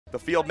The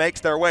field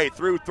makes their way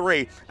through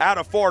 3 out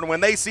of 4, and when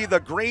they see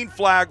the green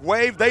flag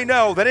wave, they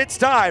know that it's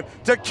time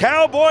to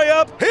cowboy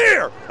up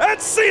here at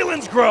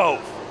Selinsgrove.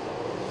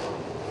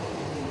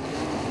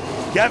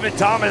 Kevin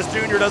Thomas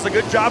Jr. does a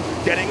good job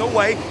getting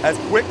away as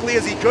quickly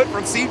as he could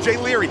from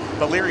CJ Leary.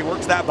 But Leary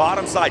works that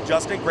bottom side.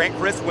 Justin Grant,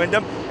 Chris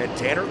Wyndham, and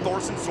Tanner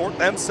Thorson sort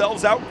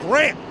themselves out.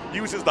 Grant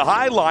uses the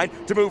high line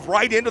to move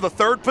right into the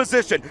 3rd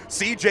position.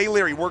 CJ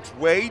Leary works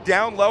way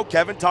down low.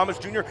 Kevin Thomas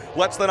Jr.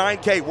 lets the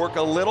 9K work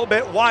a little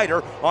bit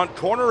wider on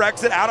corner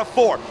exit out of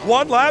 4.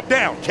 1 lap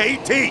down.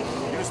 KT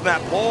using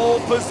that pole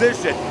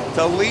position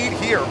to lead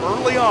here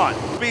early on.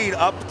 Speed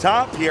up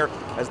top here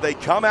as they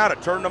come out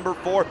at turn number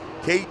 4.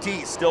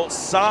 KT still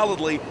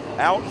solidly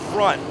out in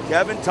front.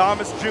 Kevin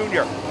Thomas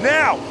Jr.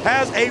 now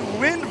has a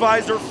wind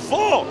visor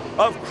full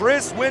of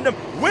Chris Wyndham.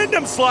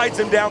 Wyndham slides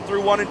him down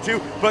through 1 and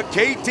 2, but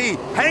KT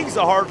hangs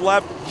a hard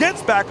left,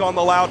 gets back on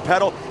the loud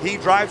pedal. He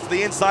drives to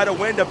the inside of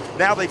Wyndham.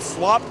 Now they've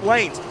swapped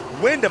lanes.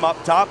 Wyndham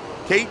up top.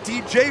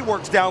 KTJ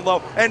works down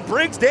low, and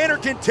Briggs Danner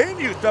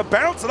continues to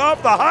bounce it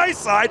off the high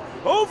side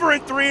over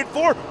in 3 and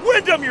 4.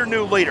 Wyndham, your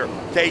new leader.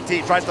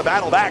 KT tries to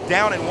battle back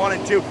down in 1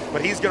 and 2,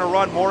 but he's going to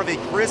run more of a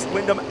Chris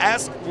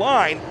Wyndham-esque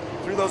line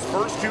through those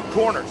first 2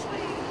 corners.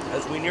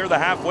 As we near the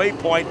halfway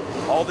point,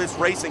 all this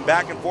racing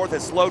back and forth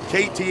has slowed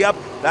KT up.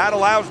 That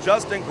allows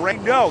Justin Grant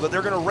to know that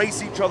they're going to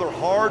race each other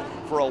hard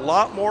for a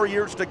lot more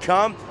years to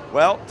come.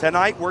 Well,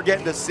 tonight we're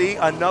getting to see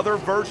another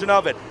version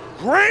of it.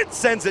 Grant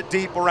sends it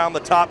deep around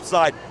the top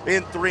side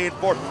in 3 and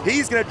 4.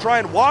 He's going to try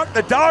and walk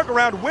the dog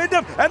around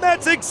Wyndham, and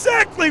that's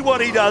exactly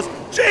what he does.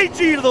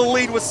 JG to the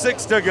lead with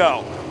 6 to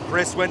go.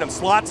 Chris Wyndham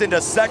slots into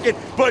 2nd,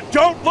 but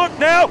don't look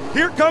now.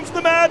 Here comes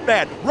the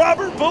madman,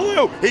 Robert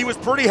Ballou. He was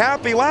pretty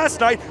happy last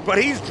night,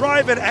 but he's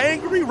driving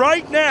angry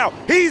right now.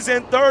 He's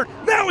in 3rd.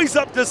 Now he's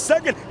up to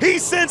 2nd. He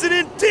sends it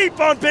in deep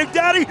on Big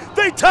Daddy.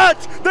 They touch.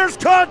 There's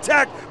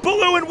contact.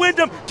 Ballou and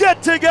Wyndham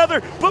get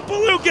together, but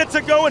Ballou gets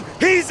it going.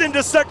 He's into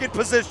 2nd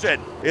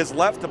position. Is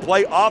left to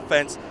play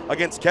offense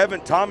against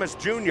Kevin Thomas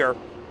Jr.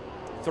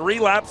 3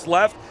 laps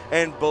left,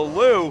 and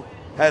Ballou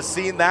has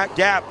seen that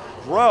gap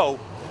grow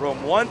from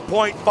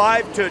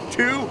 1.5 to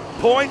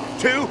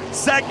 2.2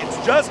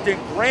 seconds. Justin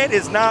Grant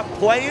is not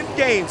playing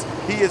games.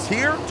 He is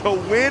here to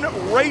win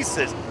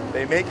races.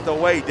 They make the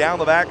way down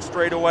the back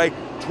straightaway.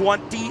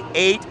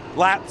 28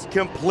 laps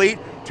complete.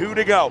 2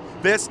 to go.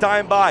 This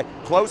time by.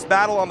 Close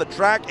battle on the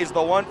track is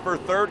the one for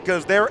 3rd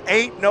because there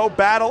ain't no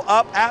battle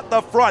up at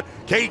the front.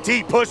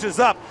 KT pushes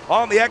up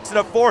on the exit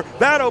of 4.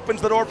 That opens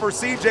the door for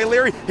CJ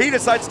Leary. He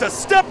decides to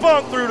step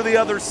on through to the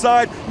other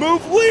side.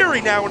 Move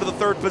Leary now into the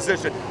 3rd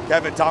position.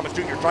 Kevin Thomas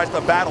Jr. tries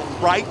to battle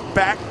right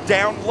back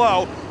down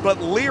low,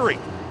 but Leary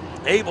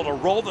able to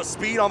roll the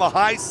speed on the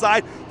high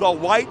side. The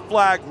white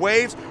flag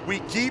waves. We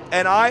keep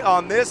an eye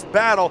on this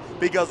battle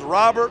because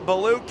Robert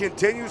Ballou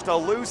continues to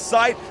lose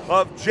sight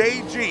of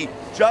JG.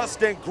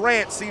 Justin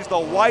Grant sees the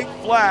white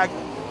flag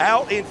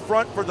out in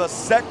front for the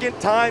 2nd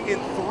time in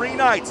 3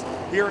 nights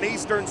here in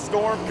Eastern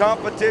Storm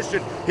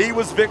competition. He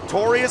was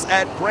victorious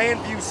at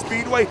Grandview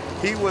Speedway.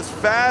 He was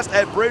fast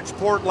at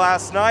Bridgeport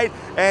last night,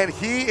 and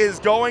he is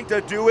going to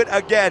do it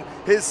again.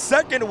 His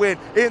 2nd win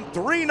in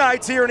 3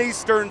 nights here in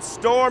Eastern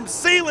Storm.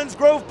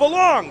 Selinsgrove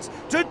belongs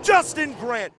to Justin Grant.